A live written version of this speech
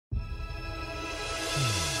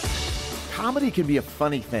Comedy can be a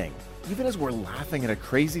funny thing. Even as we're laughing at a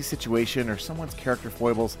crazy situation or someone's character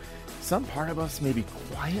foibles, some part of us may be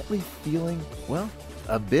quietly feeling, well,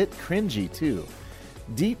 a bit cringy too.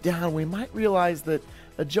 Deep down, we might realize that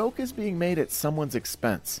a joke is being made at someone's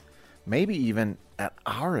expense, maybe even at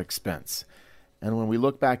our expense. And when we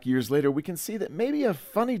look back years later, we can see that maybe a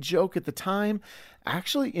funny joke at the time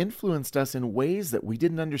actually influenced us in ways that we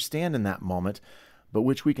didn't understand in that moment, but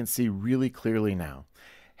which we can see really clearly now.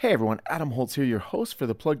 Hey everyone, Adam Holtz here, your host for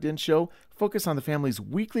the Plugged In Show, focused on the family's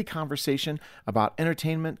weekly conversation about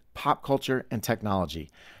entertainment, pop culture, and technology.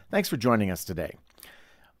 Thanks for joining us today.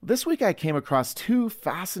 This week I came across two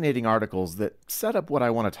fascinating articles that set up what I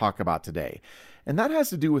want to talk about today. And that has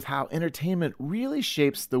to do with how entertainment really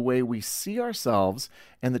shapes the way we see ourselves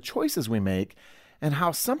and the choices we make, and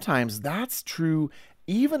how sometimes that's true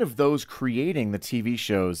even of those creating the TV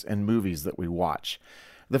shows and movies that we watch.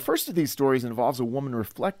 The first of these stories involves a woman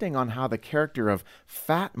reflecting on how the character of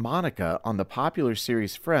Fat Monica on the popular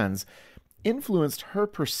series Friends influenced her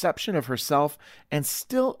perception of herself and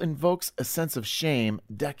still invokes a sense of shame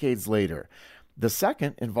decades later. The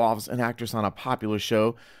second involves an actress on a popular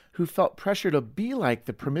show who felt pressure to be like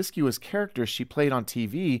the promiscuous character she played on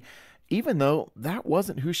TV, even though that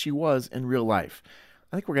wasn't who she was in real life.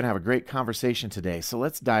 I think we're going to have a great conversation today, so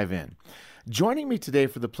let's dive in. Joining me today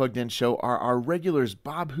for the Plugged In Show are our regulars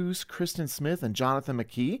Bob Hoos, Kristen Smith, and Jonathan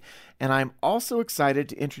McKee. And I'm also excited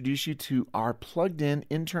to introduce you to our Plugged In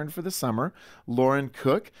intern for the summer, Lauren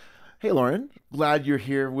Cook. Hey, Lauren, glad you're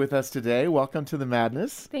here with us today. Welcome to the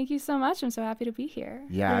madness. Thank you so much. I'm so happy to be here.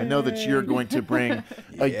 Yeah, I know that you're going to bring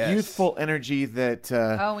a youthful energy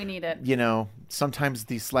that, we need it. You know, sometimes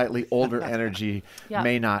the slightly older energy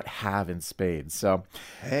may not have in spades. So,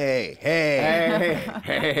 hey.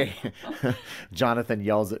 Jonathan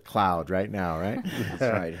yells at Cloud right now, right? That's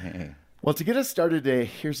right. Hey. Well, to get us started today,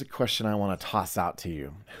 here's a question I want to toss out to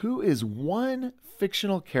you. Who is one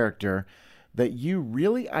fictional character that you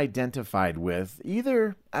really identified with,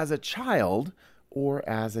 either as a child or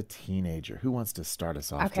as a teenager? Who wants to start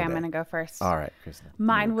us off today? I'm going to go first. All right, Kristen.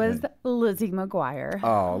 Mine was Lizzie McGuire.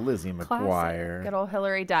 Oh, Lizzie McGuire. Classic. Good old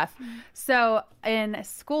Hilary Duff. So in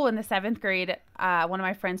school in the 7th grade, one of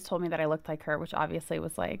my friends told me that I looked like her, which obviously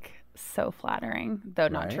was like so flattering, though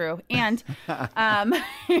not true. And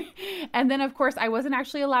and then, of course, I wasn't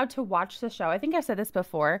actually allowed to watch the show. I think I've said this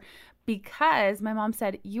before, because my mom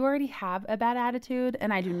said, you already have a bad attitude,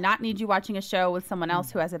 and I do not need you watching a show with someone else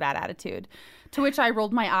who has a bad attitude. To which I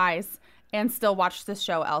rolled my eyes and still watched this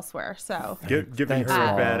show elsewhere. So giving her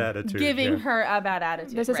a bad attitude. Giving her a bad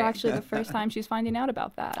attitude. This is actually the first time she's finding out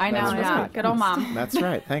about that. I know, yeah. Good old mom. That's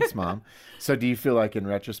right. Thanks, Mom. So do you feel like in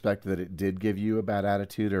retrospect that it did give you a bad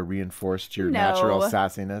attitude or reinforced your natural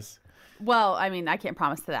sassiness? Well, I mean, I can't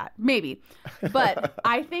promise to that. Maybe. But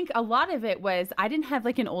I think a lot of it was I didn't have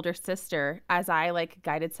like an older sister as I like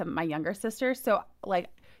guided some of my younger sisters. So like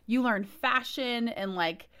you learn fashion and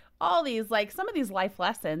like all these, like some of these life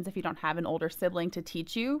lessons if you don't have an older sibling to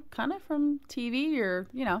teach you kind of from TV or,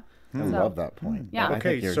 you know. I love that point. Yeah. I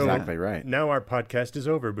think you're exactly right. Now our podcast is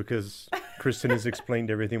over because Kristen has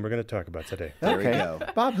explained everything we're going to talk about today. There we go.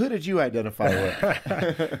 Bob, who did you identify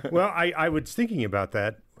with? Well, I was thinking about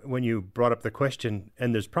that when you brought up the question,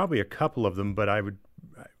 and there's probably a couple of them, but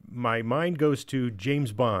my mind goes to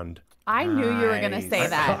James Bond. I knew you were going to say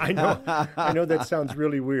that. I know that sounds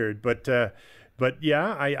really weird, but yeah,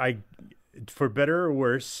 I for better or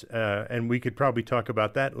worse, and we could probably talk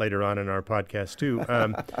about that later on in our podcast too.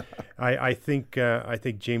 I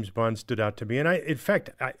think James Bond stood out to me, and in fact,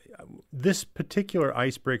 this particular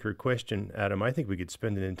icebreaker question, Adam, I think we could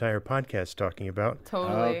spend an entire podcast talking about.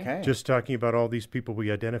 Totally. Okay. Just talking about all these people we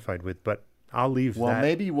identified with, but I'll leave that. Well,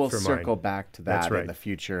 maybe we'll for circle mine. back to that right. in the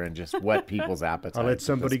future and just whet people's appetite. I'll let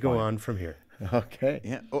somebody go on from here. Okay.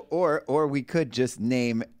 Yeah. Or we could just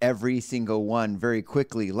name every single one very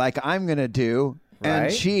quickly, like I'm going to do, and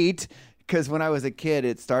Right. cheat. Because when I was a kid,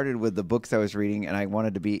 it started with the books I was reading, and I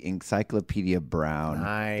wanted to be Encyclopedia Brown.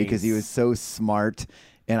 Nice. Because he was so smart,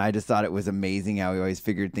 and I just thought it was amazing how he always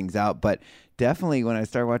figured things out. But definitely when I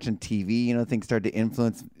started watching TV, you know, things started to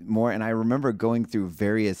influence more. And I remember going through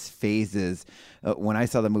various phases. When I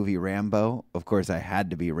saw the movie Rambo, of course, I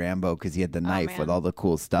had to be Rambo because he had the knife with all the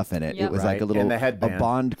cool stuff in it. Yep. It was Right. like a little And the headband. a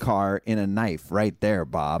Bond car in a knife right there,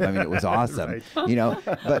 Bob. I mean, it was awesome, you know.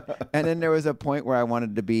 And then there was a point where I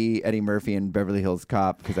wanted to be Eddie Murphy in Beverly Hills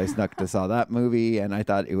Cop because I snuck to saw that movie, and I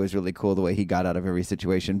thought it was really cool the way he got out of every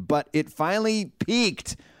situation. But it finally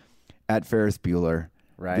peaked at Ferris Bueller.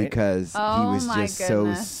 Right. Because he Oh, was my just so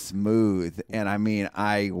goodness. smooth. And I mean,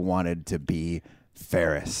 I wanted to be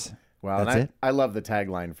Ferris. Well, That's it? I love the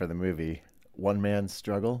tagline for the movie, One Man's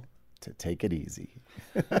Struggle to take it easy.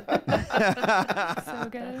 So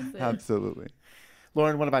good. Absolutely.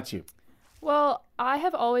 Lauren, what about you? Well, I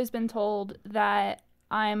have always been told that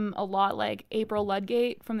I'm a lot like April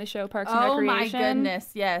Ludgate from the show Parks and Oh my Recreation. goodness,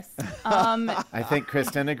 yes. I think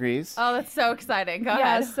Kristen agrees. Oh, that's so exciting. Go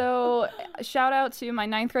Yeah, ahead. so shout out to my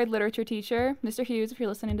 9th grade literature teacher, Mr. Hughes, if you're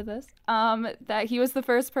listening to this, that he was the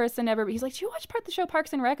first person ever, he's like, do you watch the show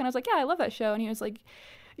Parks and Rec? And I was like, yeah, I love that show. And he was like,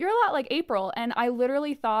 you're a lot like April. And I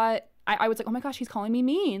literally thought, I was like, oh my gosh, he's calling me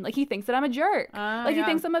mean. Like, he thinks that I'm a jerk. He yeah.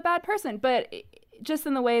 thinks I'm a bad person. But just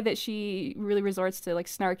in the way that she really resorts to like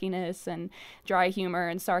snarkiness and dry humor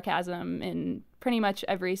and sarcasm in pretty much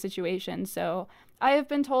every situation. So I have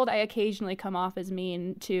been told I occasionally come off as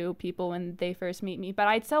mean to people when they first meet me, but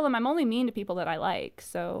I tell them I'm only mean to people that I like.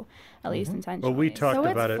 So at least intentionally. Well, we talked So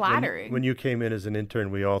it's about it flattering. when you came in as an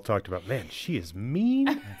intern. We all talked about, man, she is mean.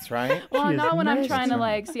 That's right. Well, She is not when I'm nice. trying to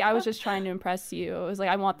like, see, I was just trying to impress you. It was like,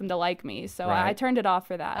 I want them to like me. So I Right. turned it off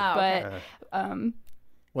for that. Oh, okay. But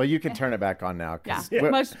Well, you can turn it back on now. 'Cause Yeah, we-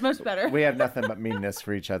 much better. we have nothing but meanness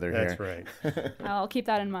for each other That's here. right. I'll keep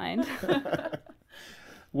that in mind.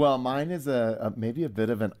 Well, mine is maybe a bit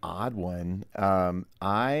of an odd one.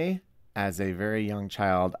 I, as a very young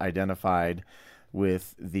child, identified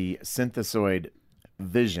with the synthesoid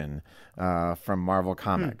Vision from Marvel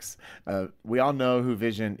Comics. We all know who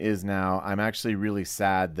Vision is now. I'm actually really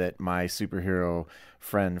sad that my superhero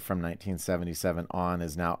friend from 1977 on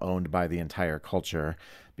is now owned by the entire culture,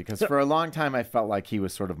 because for a long time I felt like he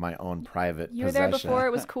was sort of my own private You were there possession. before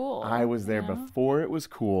it was cool. I was there you know? before it was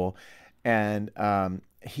cool. And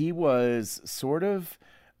he was sort of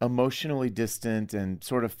emotionally distant and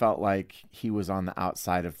sort of felt like he was on the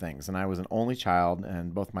outside of things. And I was an only child,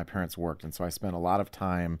 and both my parents worked. And so I spent a lot of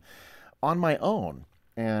time on my own.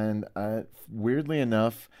 And weirdly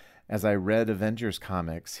enough, as I read Avengers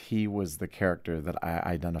comics, he was the character that I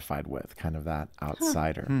identified with, kind of that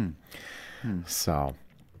outsider. So,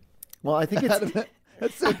 well, I think it's...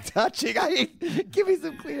 That's so touching. Give me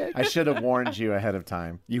some Kleenex. I should have warned you ahead of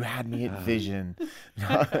time. You had me at Vision.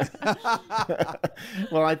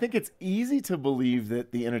 Well, I think it's easy to believe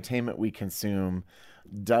that the entertainment we consume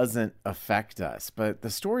doesn't affect us. But the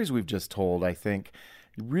stories we've just told, I think,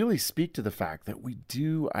 really speak to the fact that we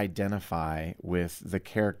do identify with the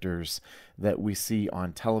characters that we see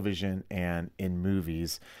on television and in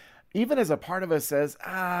movies. Even as a part of us says,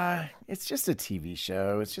 it's just a TV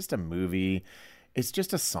show, it's just a movie, it's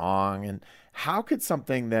just a song. And how could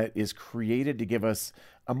something that is created to give us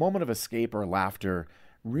a moment of escape or laughter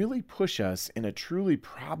really push us in a truly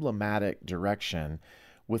problematic direction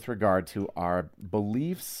with regard to our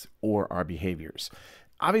beliefs or our behaviors?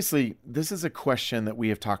 Obviously, this is a question that we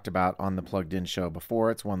have talked about on the Plugged In show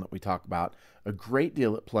before. It's one that we talk about a great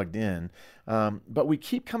deal at Plugged In, but we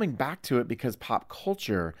keep coming back to it because pop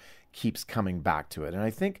culture keeps coming back to it. And I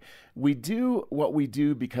think we do what we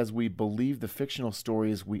do because we believe the fictional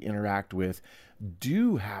stories we interact with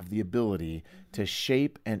do have the ability to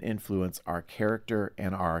shape and influence our character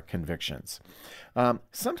and our convictions.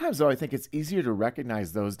 Sometimes, though, I think it's easier to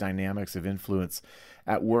recognize those dynamics of influence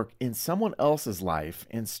at work in someone else's life,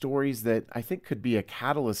 in stories that I think could be a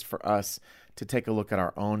catalyst for us to take a look at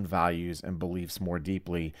our own values and beliefs more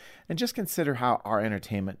deeply, and just consider how our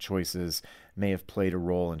entertainment choices may have played a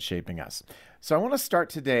role in shaping us. So I want to start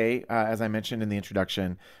today, as I mentioned in the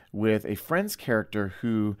introduction, with a Friends character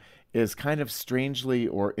who is kind of strangely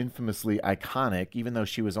or infamously iconic, even though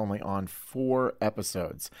she was only on 4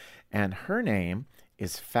 episodes. And her name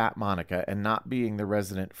is Fat Monica. And not being the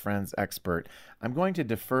resident Friends expert, I'm going to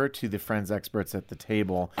defer to the Friends experts at the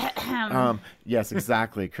table. Yes,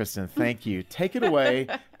 exactly, Kristen. Thank you. Take it away.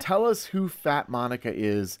 Tell us who Fat Monica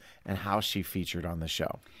is and how she featured on the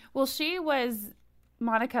show. Well, she was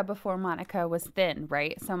Monica before Monica was thin,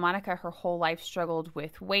 right? So Monica, her whole life struggled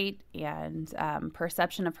with weight and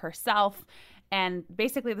perception of herself. And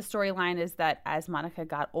basically the storyline is that as Monica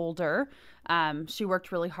got older, she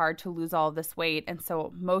worked really hard to lose all of this weight. And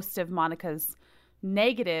so most of Monica's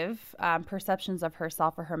negative perceptions of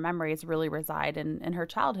herself or her memories really reside in her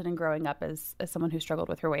childhood and growing up as someone who struggled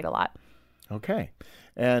with her weight a lot. Okay.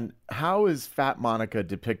 And how is Fat Monica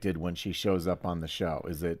depicted when she shows up on the show?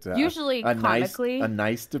 Is it Usually comically. a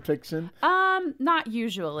nice depiction? Not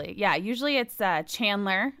usually. Yeah, usually it's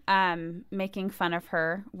Chandler making fun of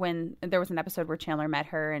her when there was an episode where Chandler met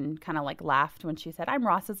her and kind of like laughed when she said, "I'm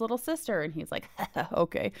Ross's little sister," and he's like,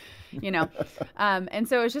 "Okay," you know. And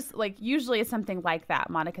so it's just like usually it's something like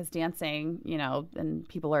that. Monica's dancing, you know, and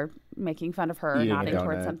people are making fun of her, Eating a nodding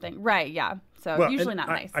towards donut. something. Right? Yeah. So Well, usually and not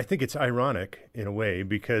nice. I think it's ironic in a way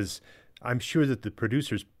because I'm sure that the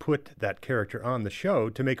producers put that character on the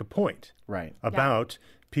show to make a point Right. about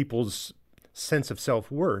people's sense of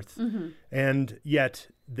self-worth, and yet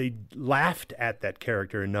they laughed at that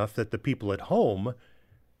character enough that the people at home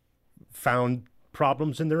found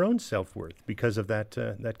problems in their own self-worth because of that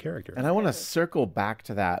character. And I want to circle back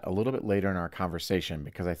to that a little bit later in our conversation,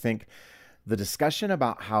 because I think the discussion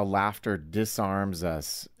about how laughter disarms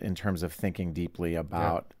us in terms of thinking deeply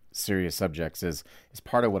about serious subjects is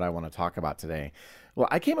part of what I want to talk about today. Well,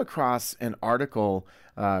 I came across an article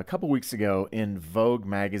a couple weeks ago in Vogue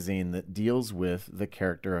magazine that deals with the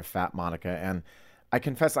character of Fat Monica. And I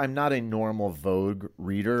confess I'm not a normal Vogue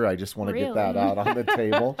reader. I just want to get that out on the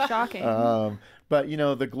table. Shocking. But,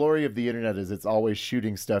 the glory of the internet is it's always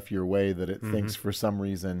shooting stuff your way that it thinks for some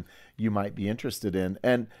reason you might be interested in.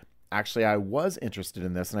 And actually, I was interested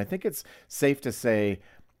in this. And I think it's safe to say,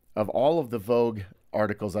 of all of the Vogue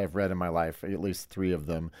articles I've read in my life, at least 3 of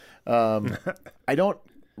them, I don't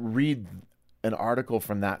read an article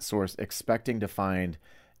from that source expecting to find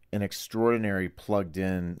an extraordinary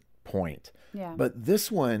plugged-in point. Yeah. But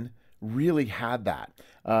this one really had that.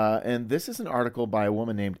 And this is an article by a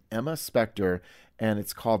woman named Emma Spector, and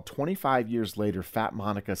it's called 25 Years Later, Fat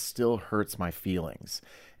Monica Still Hurts My Feelings.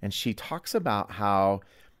 And she talks about how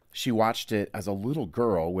she watched it as a little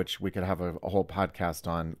girl, which we could have a whole podcast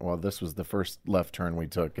on. Well, this was the first left turn we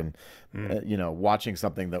took, and watching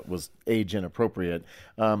something that was age inappropriate,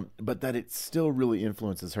 but that it still really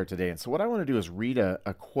influences her today. And so what I want to do is read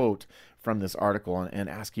a quote from this article and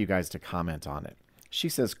ask you guys to comment on it. She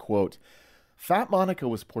says, quote, "Fat Monica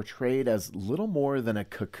was portrayed as little more than a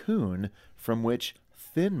cocoon from which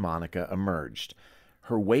thin Monica emerged.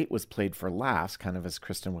 Her weight was played for laughs, kind of as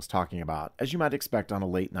Kristen was talking about, as you might expect on a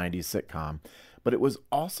late 90s sitcom, but it was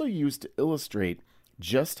also used to illustrate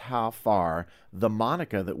just how far the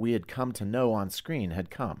Monica that we had come to know on screen had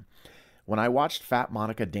come. When I watched Fat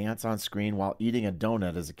Monica dance on screen while eating a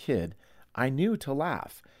donut as a kid, I knew to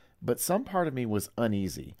laugh, but some part of me was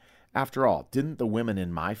uneasy. After all, didn't the women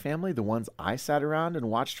in my family, the ones I sat around and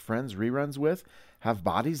watched Friends reruns with, have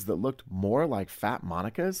bodies that looked more like Fat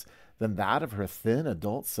Monica's than that of her thin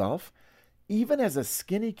adult self? Even as a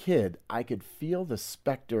skinny kid, I could feel the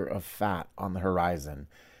specter of fat on the horizon,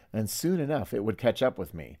 and soon enough it would catch up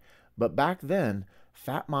with me. But back then,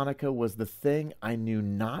 Fat Monica was the thing I knew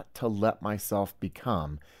not to let myself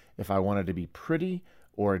become if I wanted to be pretty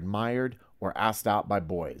or admired or asked out by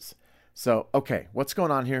boys." So, okay, what's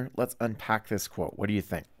going on here? Let's unpack this quote. What do you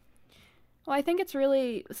think? Well, I think it's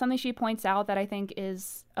really something she points out that I think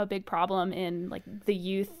is a big problem in like the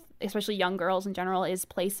youth, especially young girls in general, is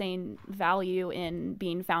placing value in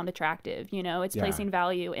being found attractive. It's placing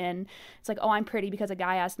value in, it's like, oh, I'm pretty because a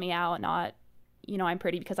guy asked me out, not, I'm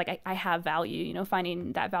pretty because like I have value,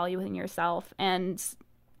 finding that value within yourself. And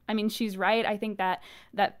I mean, she's right. I think that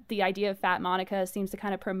the idea of Fat Monica seems to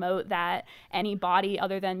kind of promote that any body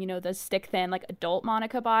other than, the stick thin, like adult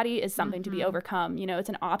Monica body is something to be overcome. It's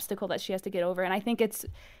an obstacle that she has to get over. And I think it's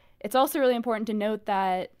also really important to note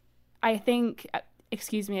that I think,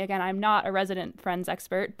 excuse me, again, I'm not a resident Friends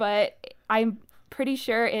expert, but I'm pretty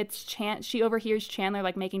sure it's she overhears Chandler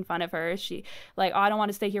like making fun of her. She like, oh, I don't want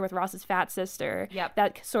to stay here with Ross's fat sister. Yep.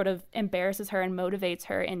 That sort of embarrasses her and motivates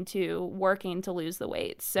her into working to lose the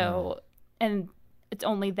weight. So, and it's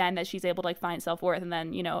only then that she's able to like find self-worth. And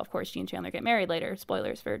then, of course, she and Chandler get married later.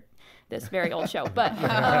 Spoilers for this very old show. But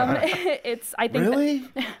I think really?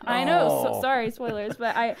 I know. So, sorry, spoilers.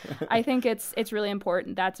 But I think it's really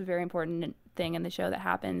important. That's a very important thing in the show that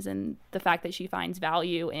happens. And the fact that she finds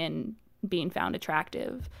value in being found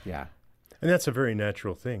attractive. Yeah. And that's a very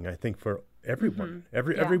natural thing, I think, for everyone.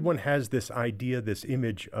 Everyone has this idea, this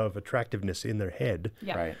image of attractiveness in their head.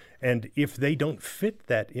 Yeah. Right. And if they don't fit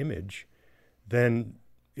that image, then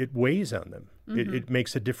it weighs on them. It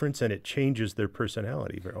makes a difference, and it changes their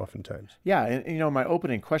personality very oftentimes. Yeah. And, my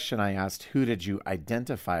opening question, I asked, who did you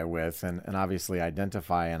identify with? And obviously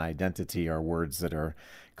identify and identity are words that are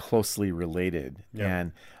closely related. Yeah.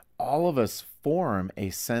 And all of us form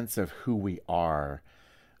a sense of who we are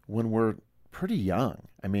when we're pretty young.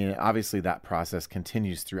 I mean, obviously that process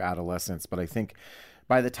continues through adolescence, but I think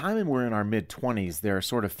by the time we're in our mid-20s, there are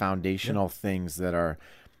sort of foundational things that are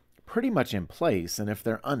pretty much in place. And if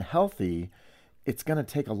they're unhealthy, it's going to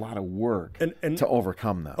take a lot of work to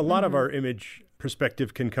overcome them. A lot of our image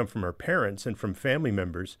perspective can come from our parents and from family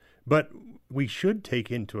members, but we should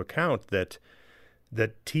take into account that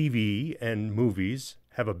TV and movies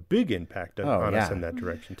have a big impact on us in that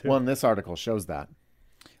direction too. Well, and this article shows that.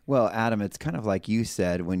 Well, Adam, it's kind of like you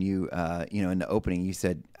said when you, in the opening, you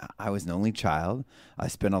said I was an only child. I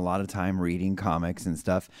spent a lot of time reading comics and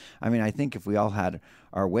stuff. I mean, I think if we all had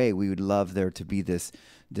our way, we would love there to be this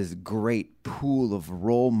great pool of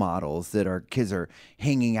role models that our kids are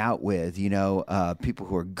hanging out with, people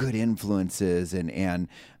who are good influences, and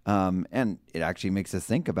it actually makes us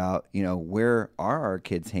think about, where are our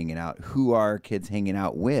kids hanging out? Who are our kids hanging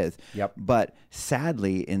out with? Yep. But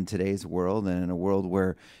sadly, in today's world, and in a world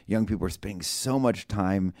where young people are spending so much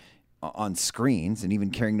time on screens and even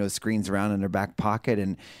carrying those screens around in their back pocket,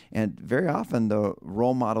 and very often the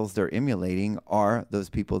role models they're emulating are those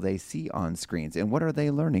people they see on screens. And what are they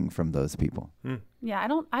learning from those people? Yeah,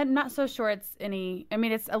 I'm not so sure it's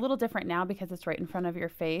it's a little different now because it's right in front of your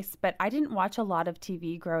face, but I didn't watch a lot of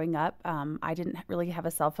TV growing up. I didn't really have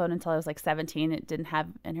a cell phone until I was like 17. It didn't have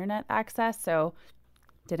internet access, so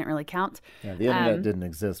didn't really count. Yeah, the internet didn't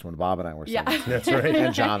exist when Bob and I were 17. That's right.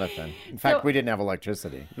 And Jonathan. In fact, we didn't have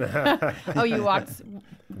electricity. Oh, you walked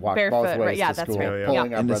Barefoot, both ways, right? yeah, To that's school, right.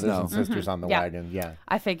 pulling Yeah. our In the brothers snow. and sisters on the Yeah. wagon. Yeah.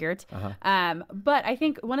 I figured. But I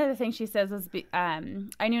think one of the things she says is,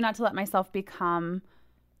 I knew not to let myself become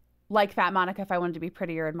like Fat Monica if I wanted to be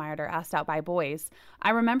pretty or admired or asked out by boys.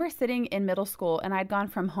 I remember sitting in middle school, and I'd gone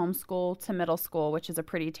from homeschool to middle school, which is a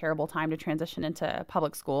pretty terrible time to transition into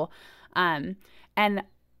public school. And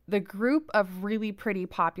the group of really pretty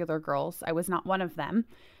popular girls, I was not one of them,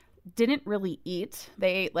 didn't really eat.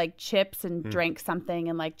 They ate like chips and drank something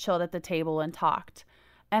and like chilled at the table and talked.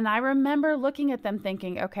 And I remember looking at them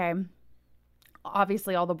thinking, okay,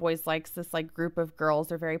 obviously all the boys likes this like group of girls.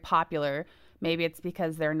 They're very popular. Maybe it's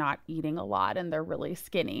because they're not eating a lot and they're really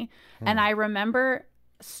skinny. And I remember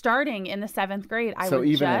starting in the 7th grade, So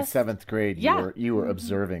even in 7th grade, Yeah. you were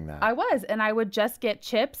observing that. I was, and I would just get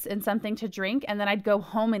chips and something to drink, and then I'd go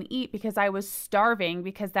home and eat because I was starving,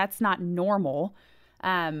 because that's not normal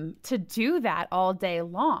to do that all day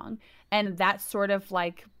long. And that sort of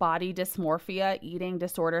like body dysmorphia, eating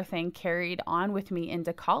disorder thing carried on with me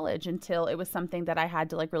into college until it was something that I had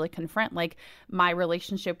to like really confront. Like, my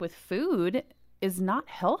relationship with food is not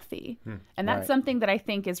healthy. And that's Right. something that I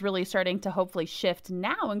think is really starting to hopefully shift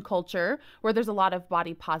now in culture, where there's a lot of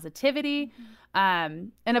body positivity.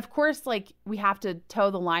 And of course, like, we have to toe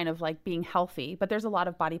the line of like being healthy, but there's a lot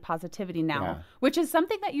of body positivity now, Yeah. which is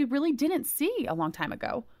something that you really didn't see a long time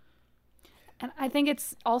ago. And I think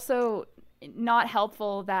it's also not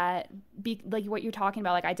helpful that like what you're talking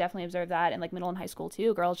about. Like, I definitely observed that in like middle and high school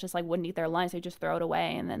too. Girls just like wouldn't eat their lunch; they just throw it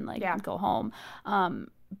away and then like Yeah. go home.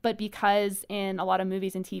 But because in a lot of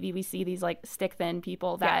movies and TV we see these like stick thin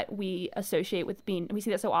people that we associate with being, we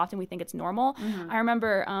see that so often we think it's normal. I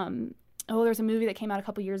remember there's a movie that came out a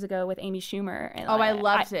couple years ago with Amy Schumer. And, Oh, I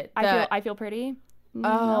loved it. I Feel Pretty.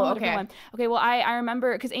 Oh, different okay. one. Okay, well, I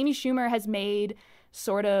remember because Amy Schumer has made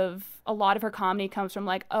sort of a lot of her comedy comes from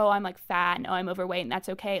like, oh, I'm like fat and oh, I'm overweight and that's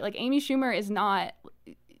okay. Like, Amy Schumer is not,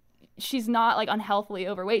 she's not like unhealthily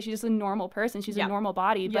overweight. She's just a normal person. She's Yeah. a normal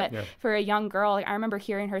body. But Yeah. for a young girl, like, I remember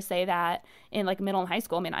hearing her say that in like middle and high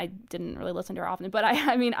school. I mean, I didn't really listen to her often, but I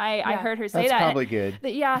heard her say That's that. probably good.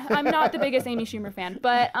 Yeah, I'm not the biggest Amy Schumer fan,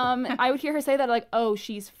 but I would hear her say that like, oh,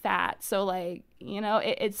 she's fat. So like,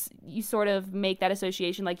 it's you sort of make that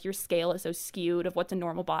association, like your scale is so skewed of what's a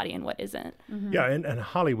normal body and what isn't. Yeah, and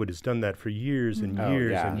Hollywood has done that for years and Oh,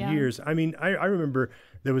 years yeah. and Yeah. years. I mean, I remember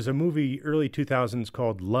there was a movie early 2000s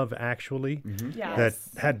called Love Actually that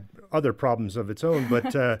had other problems of its own.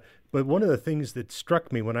 But but one of the things that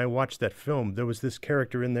struck me when I watched that film, there was this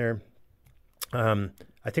character in there.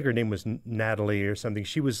 I think her name was Natalie or something.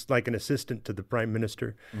 She was like an assistant to the prime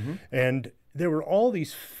minister. And there were all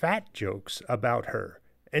these fat jokes about her.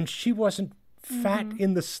 And she wasn't fat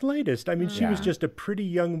in the slightest. I mean, she was just a pretty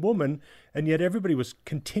young woman. And yet everybody was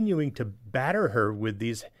continuing to batter her with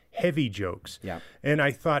these heavy jokes. Yeah. And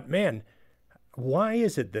I thought, man, why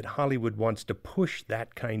is it that Hollywood wants to push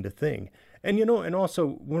that kind of thing? And, and also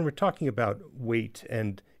when we're talking about weight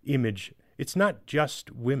and image, it's not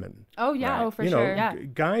just women. Oh, yeah. Oh, for you sure. know,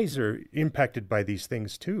 guys are impacted by these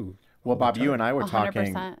things too. Well, Bob, you and I were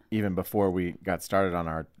talking 100%. even before we got started on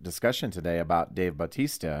our discussion today about Dave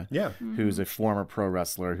Bautista, Yeah. who's a former pro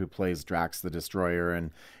wrestler who plays Drax the Destroyer and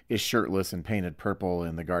is shirtless and painted purple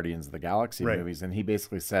in the Guardians of the Galaxy Right. movies. And he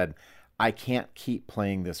basically said, I can't keep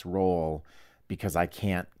playing this role because I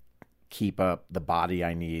can't keep up the body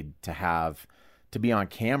I need to have to be on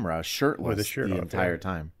camera shirtless With a shirt the off, entire yeah.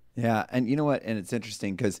 time. Yeah, and you know what? And it's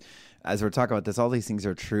interesting because as we're talking about this, all these things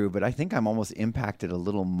are true, but I think I'm almost impacted a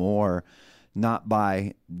little more not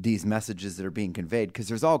by these messages that are being conveyed, because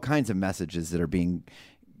there's all kinds of messages that are being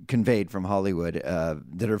conveyed from Hollywood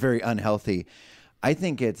that are very unhealthy. I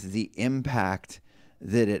think it's the impact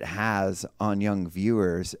that it has on young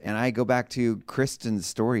viewers. And I go back to Kristen's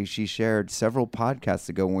story she shared several podcasts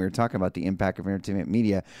ago when we were talking about the impact of entertainment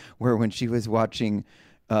media, where when she was watching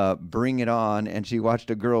Bring It On and she watched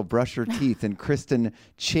a girl brush her teeth, and Kristen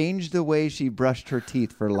changed the way she brushed her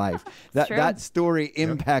teeth for life. That story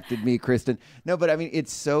impacted me, Kristen. No, but I mean,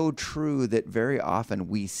 it's so true that very often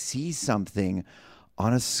we see something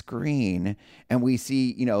on a screen and we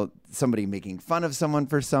see, somebody making fun of someone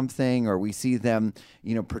for something, or we see them,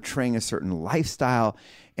 portraying a certain lifestyle.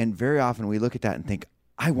 And very often we look at that and think,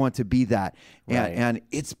 I want to be that. And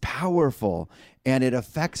it's powerful and it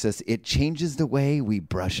affects us. It changes the way we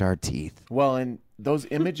brush our teeth. Well, and those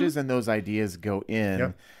images and those ideas go in.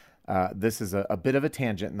 Yep. This is a bit of a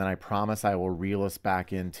tangent, and then I promise I will reel us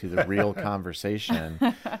back into the real conversation.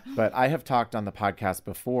 But I have talked on the podcast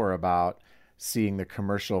before about seeing the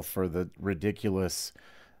commercial for the ridiculous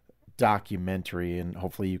documentary, and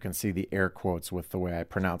hopefully you can see the air quotes with the way I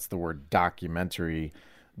pronounce the word documentary,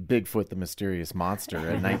 Bigfoot the Mysterious Monster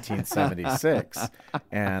in 1976.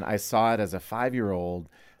 And I saw it as a 5-year-old,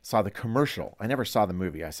 saw the commercial. I never saw the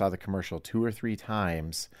movie. I saw the commercial 2 or 3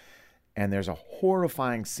 times, and there's a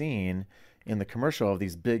horrifying scene in the commercial of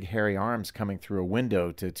these big hairy arms coming through a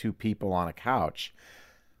window to 2 people on a couch.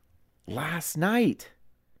 Last night,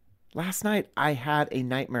 I had a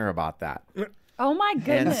nightmare about that. Oh, my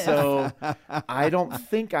goodness. And so I don't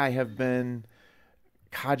think I have been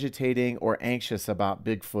cogitating or anxious about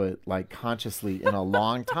Bigfoot like consciously in a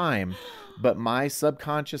long time, but my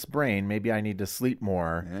subconscious brain, maybe I need to sleep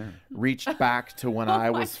more, reached back to when I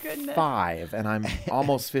was 5, and I'm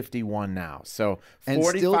almost 51 now. So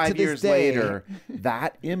 45 years later,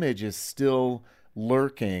 that image is still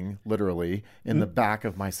lurking literally in the back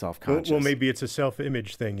of my self-conscious. Well, maybe it's a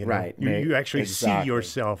self-image thing, right? You actually see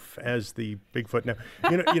yourself as the Bigfoot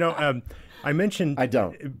now. I mentioned I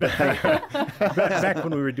don't. Back when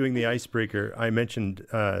we were doing the Icebreaker, I mentioned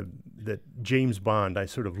that James Bond. I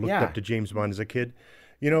sort of looked up to James Bond as a kid.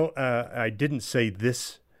 I didn't say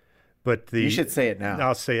this, but you should say it now.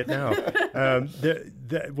 I'll say it now.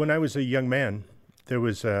 When I was a young man, there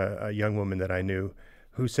was a young woman that I knew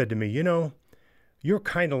who said to me, "You're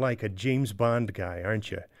kind of like a James Bond guy, aren't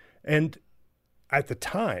you?" And at the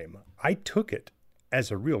time, I took it as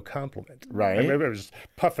a real compliment. Right. I remember I was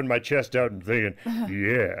puffing my chest out and thinking,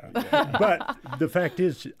 yeah. But the fact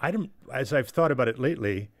is, as I've thought about it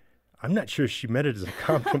lately, I'm not sure she meant it as a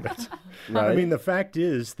compliment. Right. I mean, the fact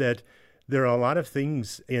is that there are a lot of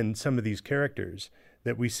things in some of these characters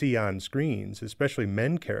that we see on screens, especially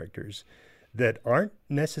men characters, that aren't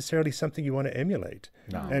necessarily something you want to emulate.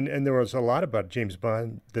 No. And there was a lot about James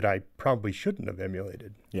Bond that I probably shouldn't have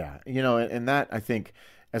emulated. Yeah. And that, I think,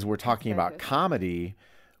 as we're talking about comedy,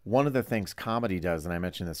 one of the things comedy does, and I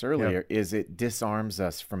mentioned this earlier, is it disarms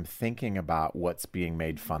us from thinking about what's being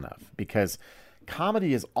made fun of. Because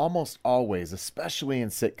comedy is almost always, especially in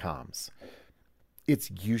sitcoms, it's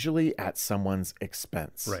usually at someone's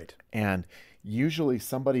expense. Right. And usually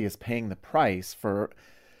somebody is paying the price for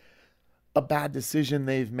a bad decision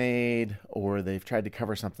they've made, or they've tried to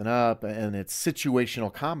cover something up, and it's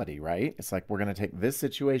situational comedy, right? It's like, we're going to take this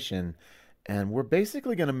situation and we're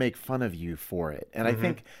basically going to make fun of you for it. And I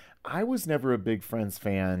think I was never a big Friends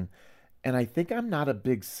fan, and I think I'm not a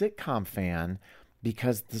big sitcom fan,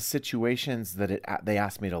 because the situations that they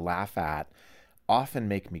ask me to laugh at often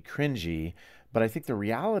make me cringy. But I think the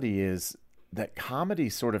reality is that comedy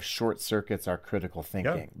sort of short circuits our critical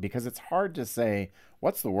thinking, because it's hard to say,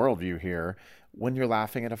 what's the worldview here, when you're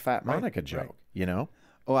laughing at a Fat Monica joke,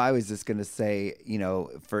 Oh, I was just going to say,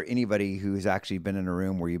 for anybody who's actually been in a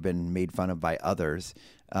room where you've been made fun of by others,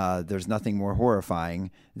 there's nothing more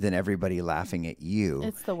horrifying than everybody laughing at you.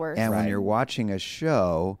 It's the worst. And when you're watching a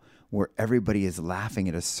show where everybody is laughing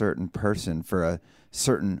at a certain person for a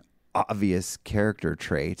certain obvious character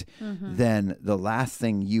trait, then the last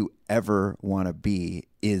thing you ever want to be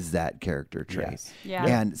is that character trait. Yes. Yeah.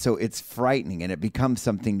 And so it's frightening, and it becomes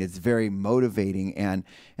something that's very motivating. And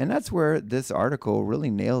that's where this article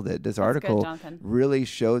really nailed it. This article really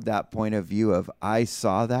showed that point of view of, I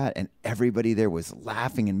saw that and everybody there was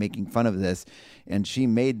laughing and making fun of this. And she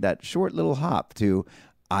made that short little hop to,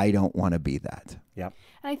 I don't want to be that. Yep.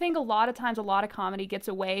 And I think a lot of times, a lot of comedy gets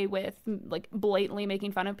away with like blatantly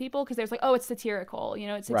making fun of people because there's like, oh, it's satirical,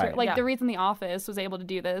 it's Right. like the reason The Office was able to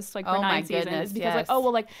do this like for 9 seasons is because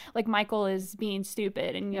like Michael is being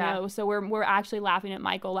stupid, and so we're actually laughing at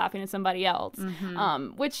Michael, laughing at somebody else,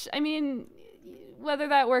 which, I mean, whether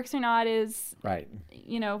that works or not is Right.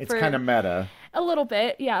 it's kind of meta. A little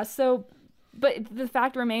bit, yeah. So But the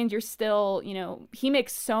fact remains, you're still, he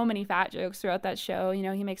makes so many fat jokes throughout that show.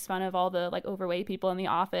 He makes fun of all the like overweight people in the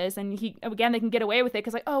office, and they can get away with it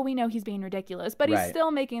because like, oh, we know he's being ridiculous, but he's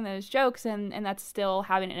still making those jokes, and that's still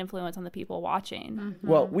having an influence on the people watching. Mm-hmm.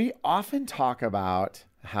 Well, we often talk about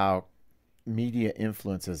how media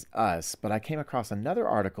influences us, but I came across another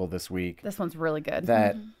article this week. This one's really good.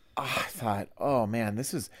 That I thought, oh man,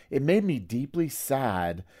 it made me deeply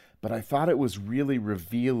sad, but I thought it was really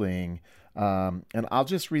revealing. And I'll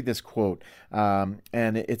just read this quote. And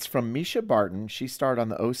it's from Misha Barton. She starred on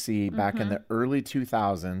the OC back in the early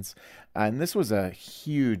 2000s. And this was a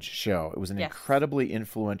huge show. It was an incredibly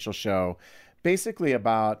influential show, basically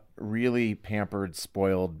about really pampered,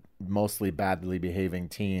 spoiled, mostly badly behaving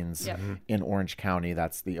teens in Orange County.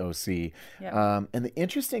 That's the OC. Yep. And the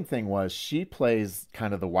interesting thing was she plays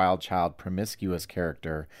kind of the wild child, promiscuous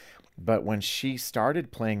character. But when she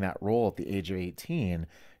started playing that role at the age of 18,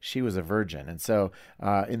 she was a virgin. And so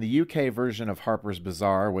in the UK version of Harper's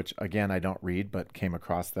Bazaar, which again, I don't read, but came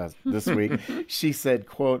across this week, she said,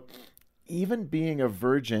 quote, "Even being a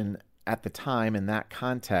virgin at the time in that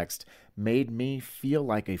context made me feel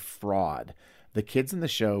like a fraud. The kids in the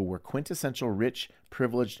show were quintessential rich,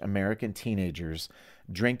 privileged American teenagers,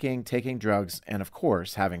 drinking, taking drugs, and of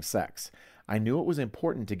course, having sex. I knew it was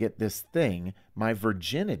important to get this thing, my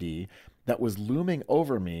virginity, that was looming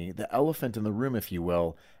over me, the elephant in the room, if you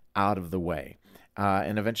will, out of the way."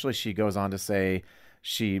 And eventually she goes on to say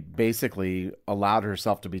she basically allowed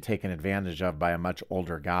herself to be taken advantage of by a much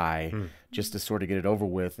older guy just to sort of get it over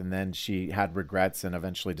with. And then she had regrets and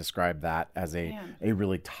eventually described that as a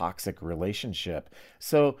really toxic relationship.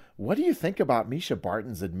 So what do you think about Misha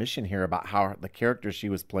Barton's admission here about how the character she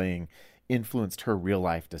was playing influenced her real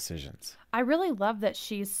life decisions? I really love that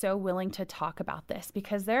she's so willing to talk about this,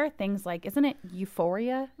 because there are things like, isn't it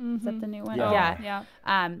Euphoria? Is that the new one? Yeah.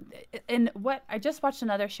 And what I just watched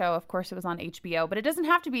another show. Of course, it was on HBO, but it doesn't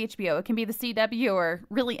have to be HBO. It can be the CW or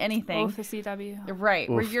really anything. The CW. Right,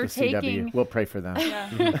 where you're taking. CW. We'll pray for them.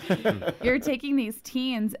 You're taking these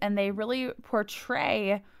teens, and they really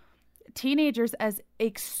portray teenagers as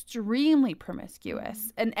extremely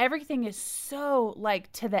promiscuous, and everything is so like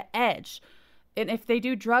to the edge. And if they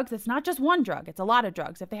do drugs, it's not just one drug, it's a lot of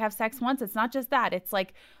drugs. If they have sex once, it's not just that, it's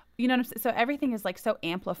like, you know what I'm saying? So everything is like so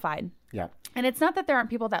amplified. Yeah. And it's not that there aren't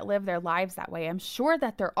people that live their lives that way. I'm sure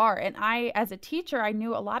that there are. And I, as a teacher, I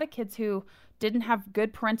knew a lot of kids who didn't have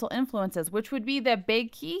good parental influences, which would be the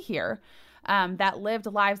big key here, that lived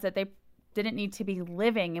lives that they didn't need to be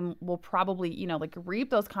living, and will probably, like reap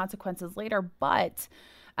those consequences later. But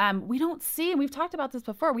we don't see, and we've talked about this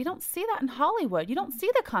before, we don't see that in Hollywood. You don't see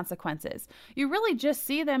the consequences. You really just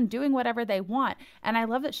see them doing whatever they want. And I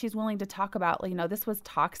love that she's willing to talk about, this was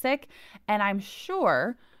toxic, and I'm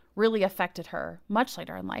sure really affected her much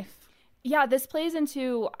later in life. Yeah, this plays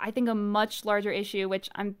into, I think, a much larger issue, which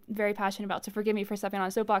I'm very passionate about, so forgive me for stepping on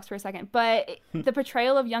a soapbox for a second. But the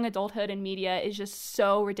portrayal of young adulthood in media is just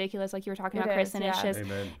so ridiculous, like you were talking about, Kristen. It's just,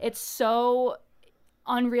 it's so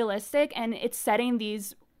unrealistic, and it's setting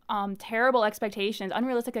these terrible expectations,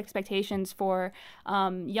 unrealistic expectations for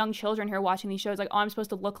young children who are watching these shows. Like, oh, I'm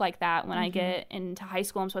supposed to look like that when I get into high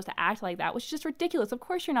school. I'm supposed to act like that, which is just ridiculous. Of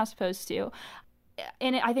course you're not supposed to.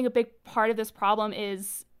 And I think a big part of this problem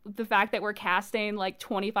is the fact that we're casting like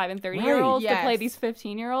 25 and 30-year-olds to play these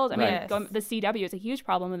 15-year-olds. I mean, the CW is a huge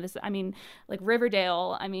problem with this. I mean, like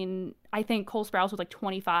Riverdale, I think Cole Sprouse was like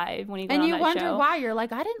 25 when he got on that show. And you wonder why. You're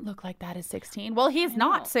like, I didn't look like that at 16. Well, he's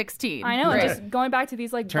not 16. I know. Right. Just going back to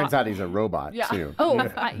these like... Turns out he's a robot, too. Oh,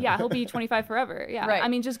 yeah, he'll be 25 forever. Yeah. Right. I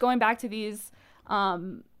mean, just going back to these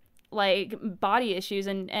like body issues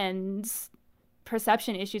and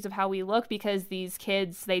perception issues of how we look, because these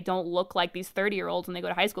kids, they don't look like these 30-year-olds when they go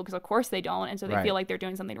to high school, because of course they don't, and so they feel like they're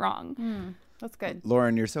doing something wrong. That's good.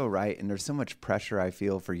 Lauren, you're so right, and there's so much pressure I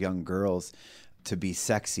feel for young girls to be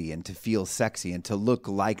sexy and to feel sexy and to look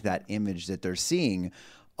like that image that they're seeing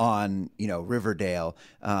on, Riverdale.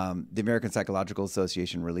 The American Psychological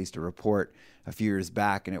Association released a report a few years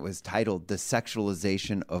back, and it was titled "The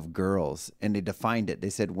Sexualization of Girls." And they defined it.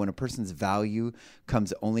 They said, when a person's value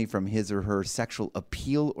comes only from his or her sexual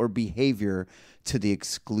appeal or behavior to the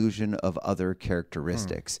exclusion of other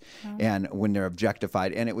characteristics, and when they're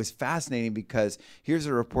objectified. And it was fascinating, because here's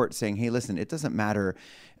a report saying, hey, listen, it doesn't matter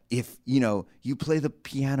if, you play the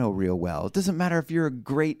piano real well. It doesn't matter if you're a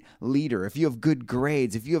great leader, if you have good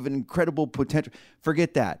grades, if you have an incredible potential.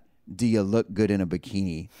 Forget that. Do you look good in a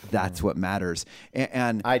bikini? That's what matters.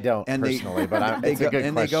 And I don't personally, but it's a good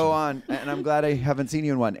question. They go on, and I'm glad I haven't seen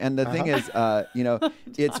you in one. And the thing is,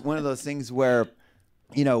 it's one of those things where,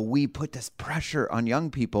 we put this pressure on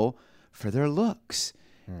young people for their looks.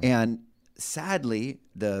 And sadly,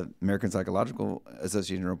 the American Psychological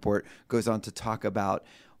Association report goes on to talk about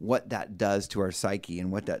what that does to our psyche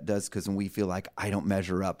and what that does, because when we feel like I don't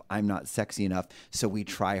measure up, I'm not sexy enough, so we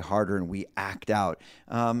try harder and we act out.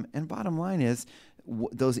 And bottom line is,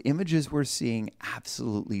 those images we're seeing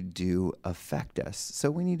absolutely do affect us.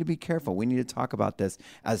 So we need to be careful. We need to talk about this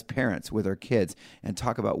as parents with our kids and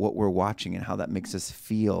talk about what we're watching and how that makes us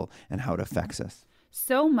feel and how it affects us.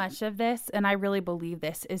 So much of this, and I really believe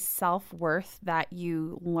this, is self-worth that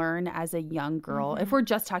you learn as a young girl. If we're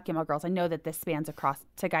just talking about girls, I know that this spans across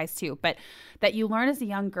to guys too, but that you learn as a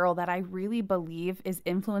young girl that I really believe is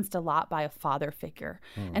influenced a lot by a father figure.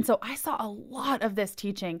 And so I saw a lot of this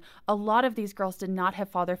teaching. A lot of these girls did not have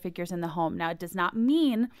father figures in the home. Now, it does not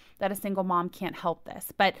mean that a single mom can't help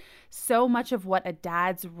this, but so much of what a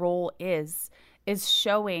dad's role is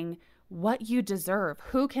showing what you deserve.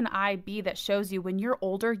 Who can I be that shows you when you're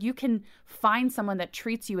older, you can find someone that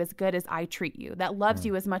treats you as good as I treat you, that loves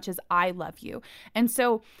you as much as I love you. And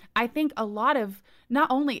so I think a lot of,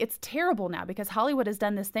 not only, it's terrible now because Hollywood has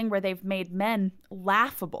done this thing where they've made men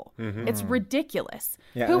laughable. It's ridiculous.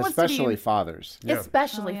 Yeah, Who and wants to be- especially fathers.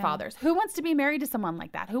 Especially fathers. Who wants to be married to someone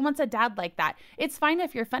like that? Who wants a dad like that? It's fine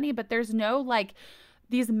if you're funny, but there's no like,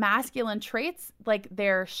 these masculine traits, like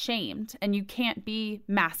they're shamed, and you can't be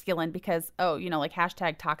masculine because, like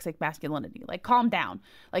hashtag toxic masculinity, like calm down.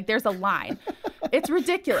 Like there's a line. It's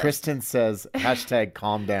ridiculous. Kristen says hashtag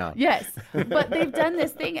calm down. Yes. But they've done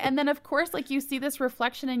this thing. And then of course, like you see this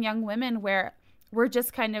reflection in young women where we're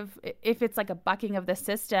just kind of, if it's like a bucking of the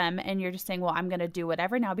system and you're just saying, well, I'm going to do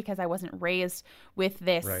whatever now because I wasn't raised with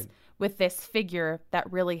this, with this figure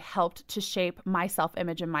that really helped to shape my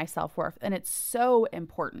self-image and my self-worth. And it's so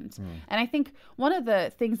important. And I think one of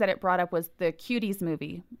the things that it brought up was the Cuties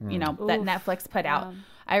movie, that Netflix put out.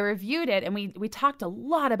 I reviewed it and we talked a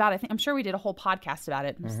lot about it. I'm sure we did a whole podcast about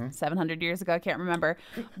it 700 years ago. I can't remember.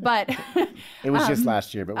 But it was just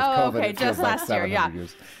last year, but with COVID, okay, it feels just like last year, 700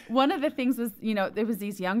 years. One of the things was, there was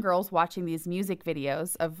these young girls watching these music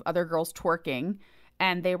videos of other girls twerking,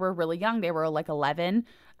 and they were really young. They were like 11.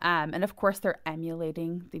 And of course, they're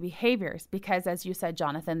emulating the behaviors because, as you said,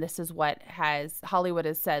 Jonathan, this is what Hollywood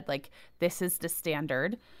has said, like, this is the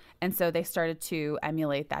standard. And so they started to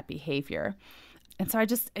emulate that behavior. And so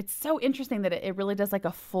it's so interesting that it really does like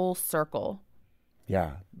a full circle.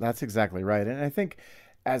 Yeah, that's exactly right. And I think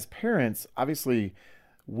as parents, obviously,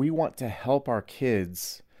 we want to help our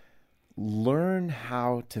kids learn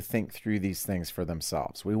how to think through these things for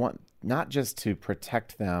themselves. We want not just to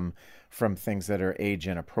protect them from things that are age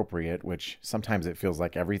inappropriate, which sometimes it feels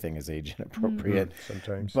like everything is age inappropriate,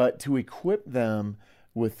 sometimes, but to equip them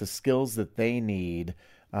with the skills that they need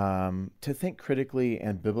to think critically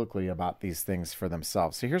and biblically about these things for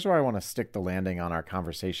themselves. So here's where I want to stick the landing on our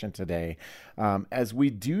conversation today. As we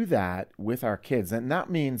do that with our kids, and that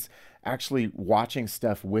means actually watching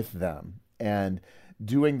stuff with them and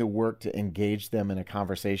doing the work to engage them in a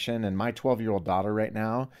conversation. And my 12-year-old daughter right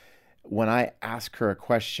now, when I ask her a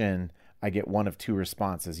question, I get one of two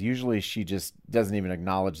responses. Usually she just doesn't even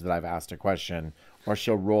acknowledge that I've asked a question, or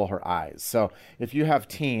she'll roll her eyes. So if you have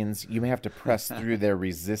teens, you may have to press through their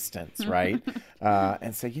resistance, right?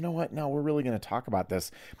 And say, you know what? No, we're really going to talk about this.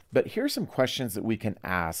 But here's some questions that we can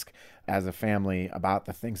ask as a family about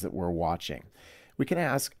the things that we're watching. We can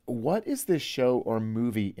ask, what is this show or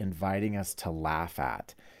movie inviting us to laugh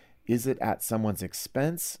at? Is it at someone's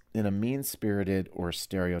expense, in a mean-spirited or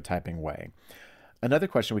stereotyping way? Another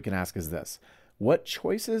question we can ask is this: what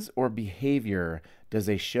choices or behavior does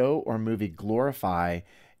a show or movie glorify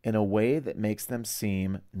in a way that makes them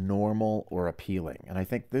seem normal or appealing? And I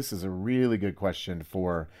think this is a really good question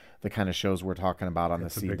for the kind of shows we're talking about on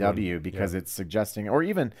That's the a big CW, because it's suggesting, or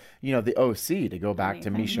even, the OC, to go back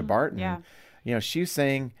to Misha Barton. Yeah. She's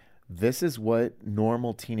saying, this is what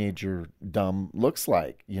normal teenager dumb looks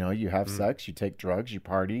like. You have sex, you take drugs, you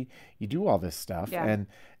party, you do all this stuff. Yeah. And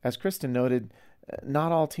as Kristen noted,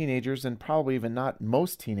 not all teenagers, and probably even not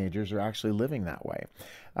most teenagers, are actually living that way.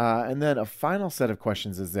 And then a final set of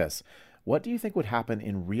questions is this: what do you think would happen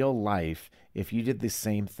in real life if you did the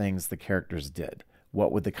same things the characters did?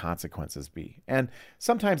 What would the consequences be? And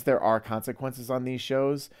sometimes there are consequences on these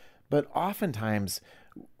shows, but oftentimes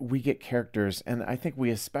we get characters, and I think we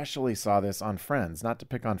especially saw this on Friends, not to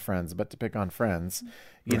pick on Friends, but to pick on Friends.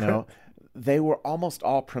 They were almost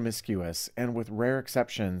all promiscuous, and with rare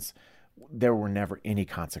exceptions, there were never any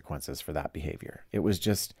consequences for that behavior. It was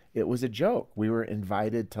a joke. We were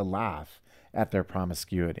invited to laugh at their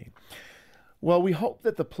promiscuity. Well, we hope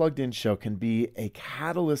that the Plugged In Show can be a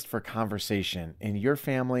catalyst for conversation in your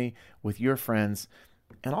family, with your friends,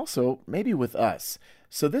 and also maybe with us.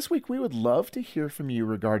 So this week we would love to hear from you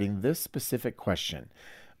regarding this specific question.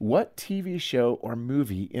 What TV show or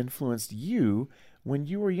movie influenced you when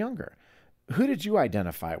you were younger? Who did you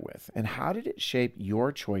identify with, and how did it shape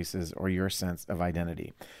your choices or your sense of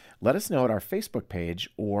identity? Let us know at our Facebook page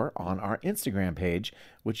or on our Instagram page,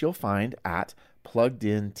 which you'll find at Plugged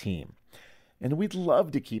In Team. And we'd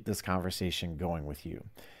love to keep this conversation going with you.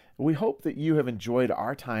 We hope that you have enjoyed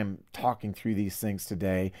our time talking through these things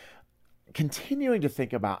today, continuing to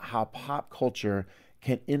think about how pop culture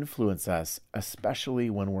can influence us, especially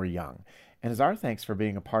when we're young. And as our thanks for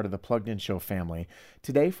being a part of the Plugged In Show family,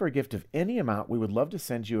 today for a gift of any amount, we would love to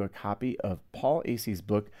send you a copy of Paul Asay's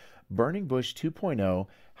book, Burning Bush 2.0,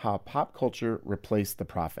 How Pop Culture Replaced the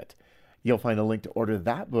Prophet. You'll find a link to order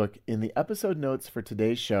that book in the episode notes for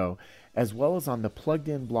today's show, as well as on the Plugged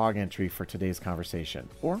In blog entry for today's conversation.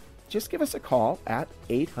 Or just give us a call at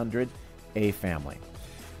 800-A-FAMILY.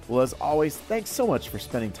 Well, as always, thanks so much for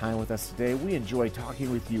spending time with us today. We enjoy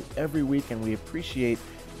talking with you every week, and we appreciate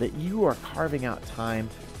that you are carving out time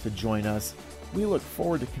to join us. We look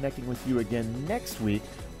forward to connecting with you again next week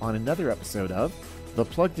on another episode of The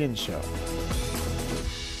Plugged In Show.